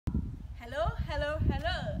Hello.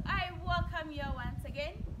 I welcome you once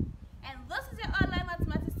again. And this is your online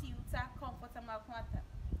mathematics tutor, Comfortable Mathematics.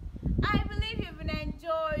 I believe you've been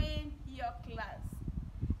enjoying your class.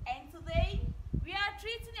 And today, we are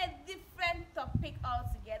treating a different topic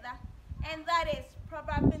altogether, and that is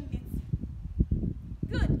probability.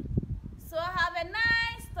 Good. So I have a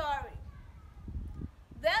nice story.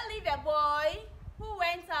 There lived a boy who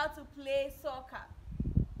went out to play soccer.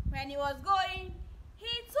 When he was going, he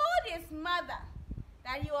told his mother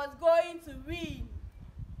that he was going to win.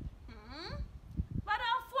 But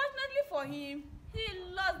unfortunately for him, he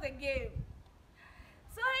lost the game.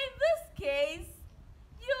 So in this case,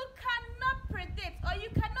 you cannot predict or you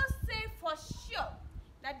cannot say for sure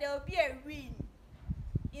that there will be a win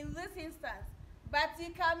in this instance, but you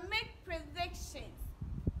can make predictions.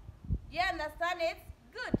 You understand it?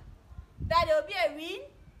 Good. That there will be a win,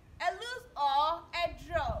 a lose, or a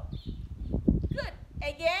draw. Good.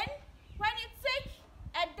 Again, when you take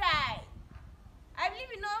a die, I believe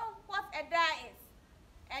you know what a die is,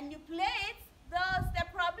 and you play it, there's the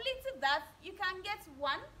probability that you can get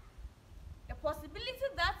 1, the possibility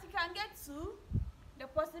that you can get 2, the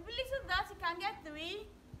possibility that you can get 3,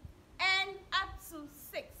 and up to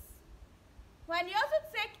 6. When you also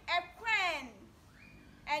take a coin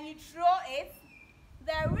and you throw it,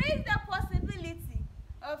 there is the possibility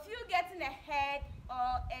of you getting a head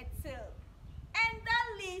or a tail. And that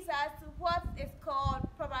leads us to what is called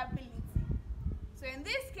probability. So in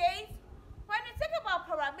this case, when we talk about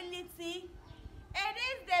probability, it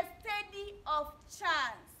is the study of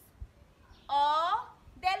chance or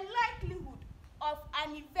the likelihood of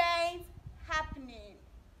an event happening.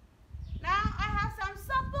 Now, I have some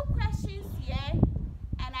sample questions here,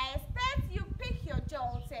 and I expect you pick your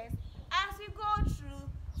jotters as we go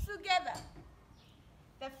through together.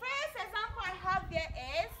 The first example I have there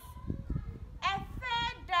is a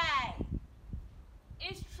third die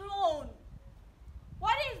is thrown.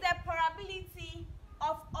 What is the probability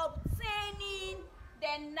of obtaining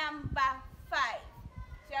the number 5?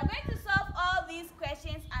 So you are going to solve all these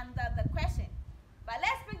questions under the question. But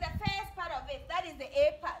let's pick the first part of it, that is the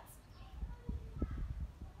A part.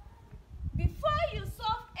 Before you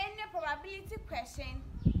solve any probability question,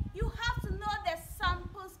 you have to know the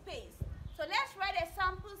sample space. So let's write a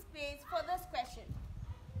sample space for this question.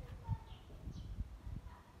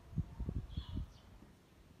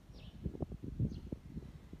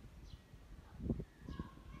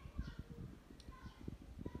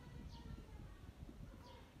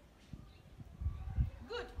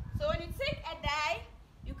 Good. So when you take a die,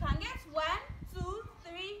 you can get 1, 2,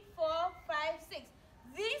 3, 4, 5, 6.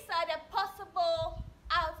 These are the possible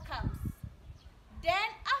outcomes. Then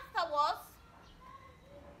afterwards,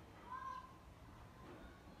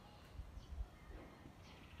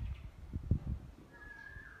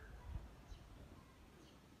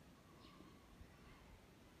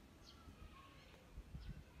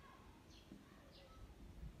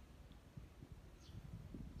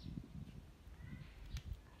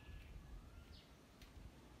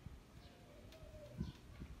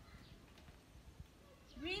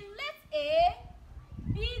 we let A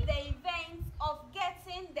be the event of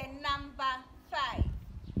getting the number 5.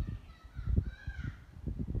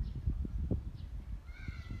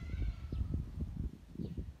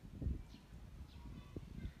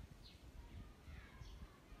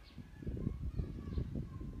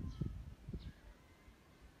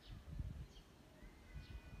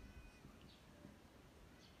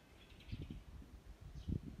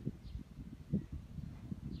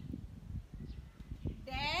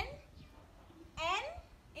 Then N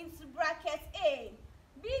into bracket A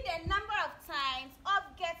be the number of times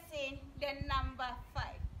of getting the number 5.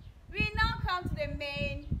 We now come to the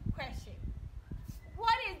main question.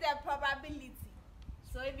 What is the probability?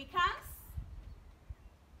 So it becomes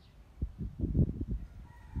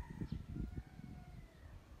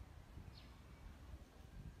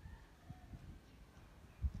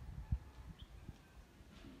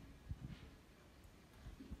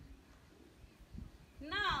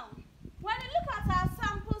now, when we look at our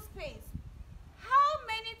sample space, how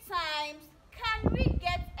many times can we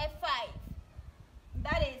get a 5?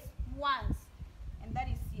 That is once, and that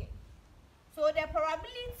is here. So the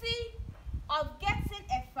probability of getting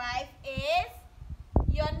a 5 is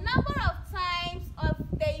your number of times of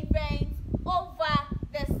the event over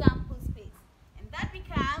the sample space. And that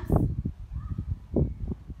becomes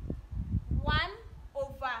 1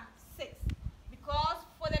 over 6. Because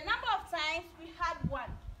for the number of times we had 1,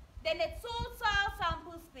 then the total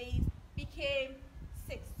sample space became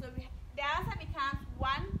 6. So the answer becomes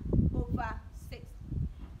 1 over 6.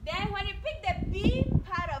 Then when you pick the B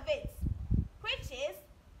part of it, which is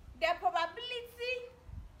the probability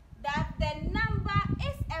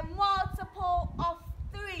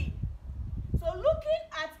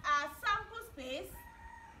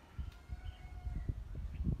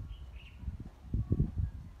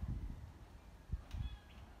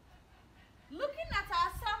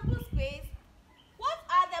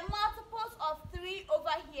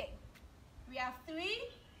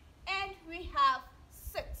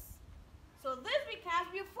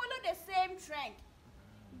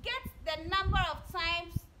the number of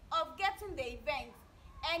times of getting the event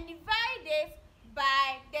and divide it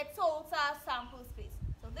by the total sample space.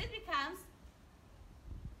 So this becomes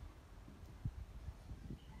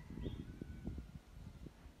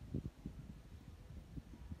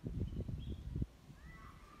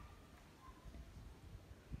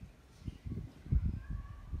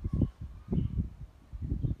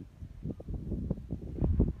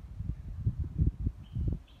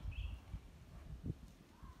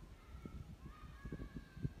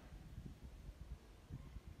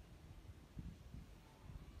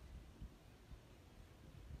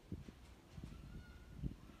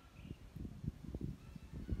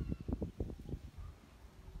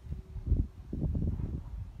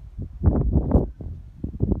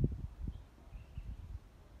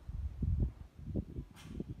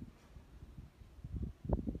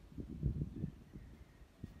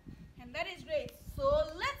that is great. So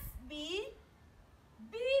let's be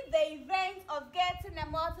the event of getting a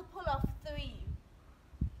multiple of 3.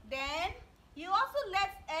 Then you also let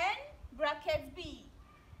n bracket b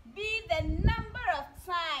be the number of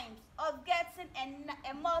times of getting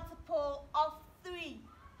a multiple of 3.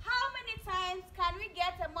 How many times can we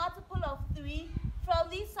get a multiple of 3 from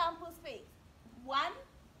this sample space? 1,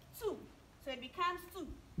 2. So it becomes 2.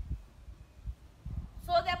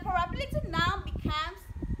 So the probability now becomes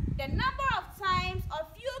the number of times of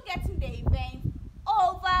you getting the event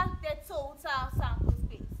over the total sample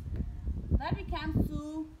space. That becomes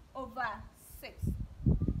 2 over 6.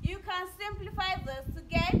 You can simplify this to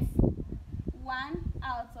get 1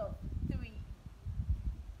 out of 3.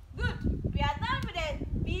 Good. We are done with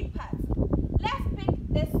the B part. Let's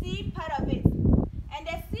pick the C part of it. And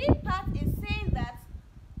the C part is saying that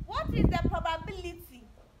what is the probability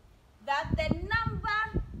that the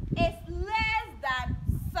number is less than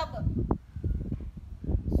 7.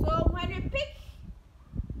 So when we pick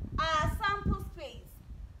our sample space,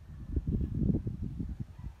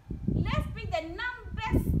 let's pick the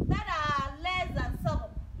numbers that are less than 7.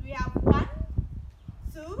 We have 1,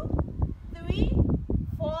 2, 3,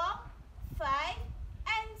 4, 5,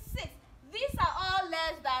 and 6. These are all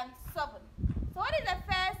less than 7. So what is the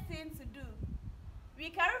first thing to do? We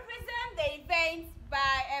can represent the event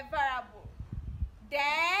by a variable.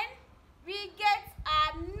 Then we get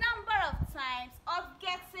a number of times of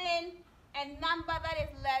getting a number that is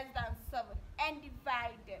less than 7 and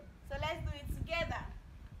divide them. So let's do it together.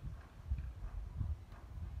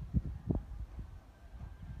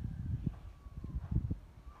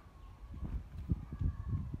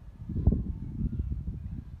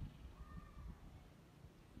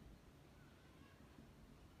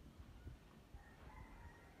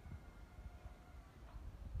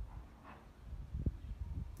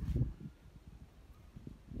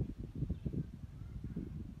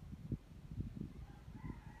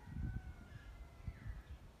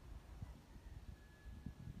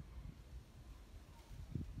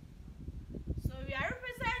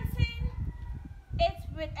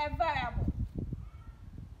 With a variable.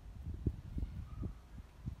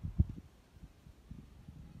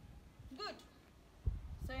 Good.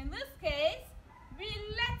 So in this case, we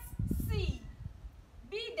let C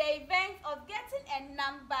be the event of getting a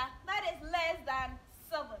number that is less than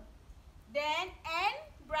 7. Then n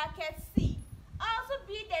bracket C also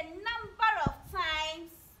be the number of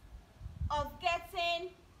times of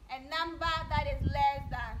getting a number that is less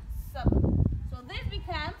than 7. So this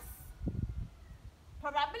becomes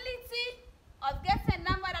probability of getting a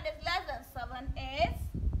number that is less than 7 is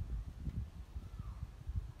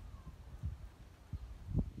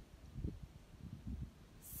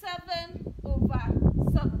seven over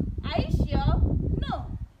 7. Are you sure?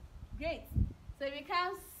 No. Great. So it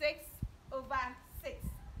becomes 6 over 6.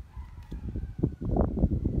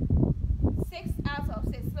 6 out of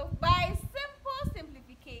 6. So by simple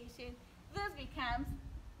simplification, this becomes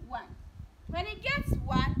 1. When it gets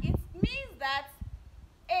 1, it means that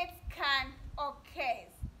it can occur.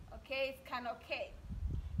 Okay, it can occur.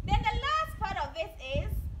 Then the last part of it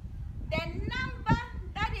is the number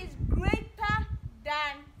that is greater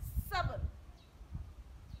than 7.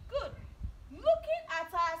 Good. Looking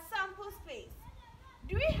at our sample space,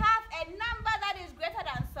 do we have a number that is greater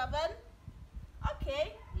than 7?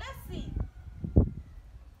 Okay, let's see.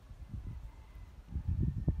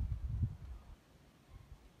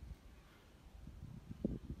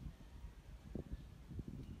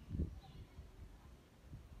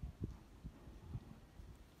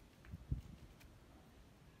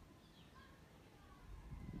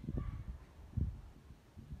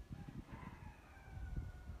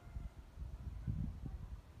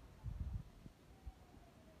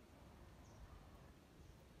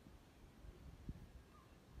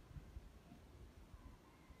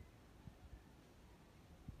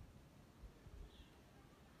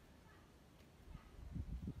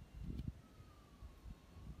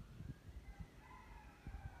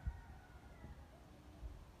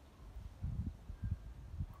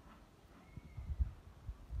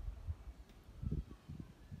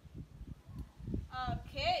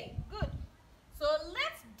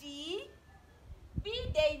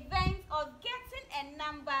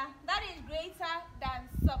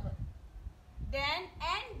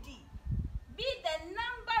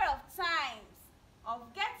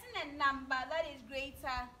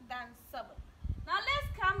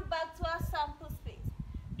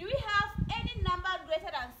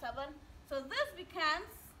 So this becomes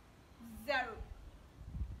 0.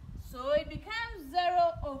 So it becomes 0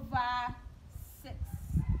 over 6,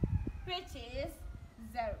 which is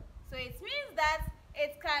 0. So it means that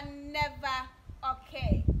it can never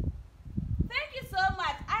occur. Thank you so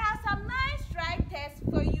much. I have some nice try tests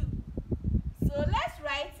for you. So let's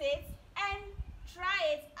write it and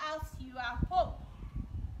try it out you are home.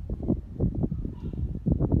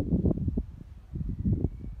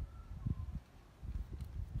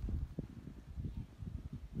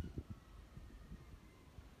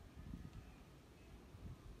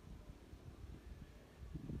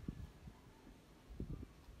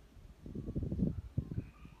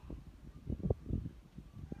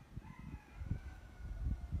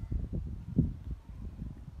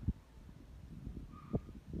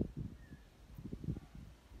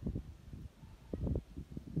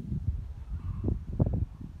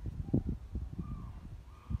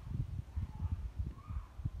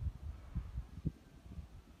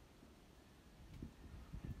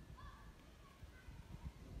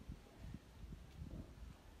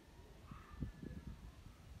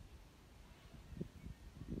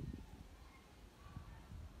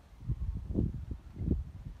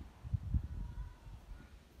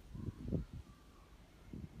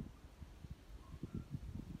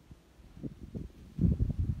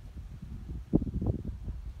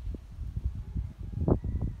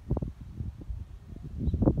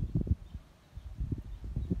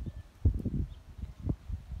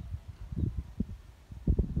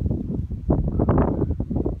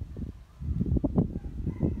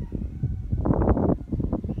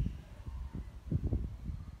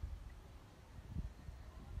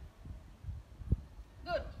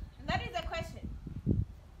 Good. And that is the question.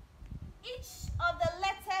 Each of the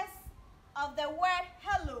letters of the word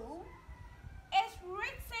hello is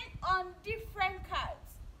written on different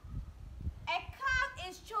cards. A card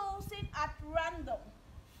is chosen at random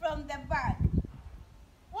from the bag.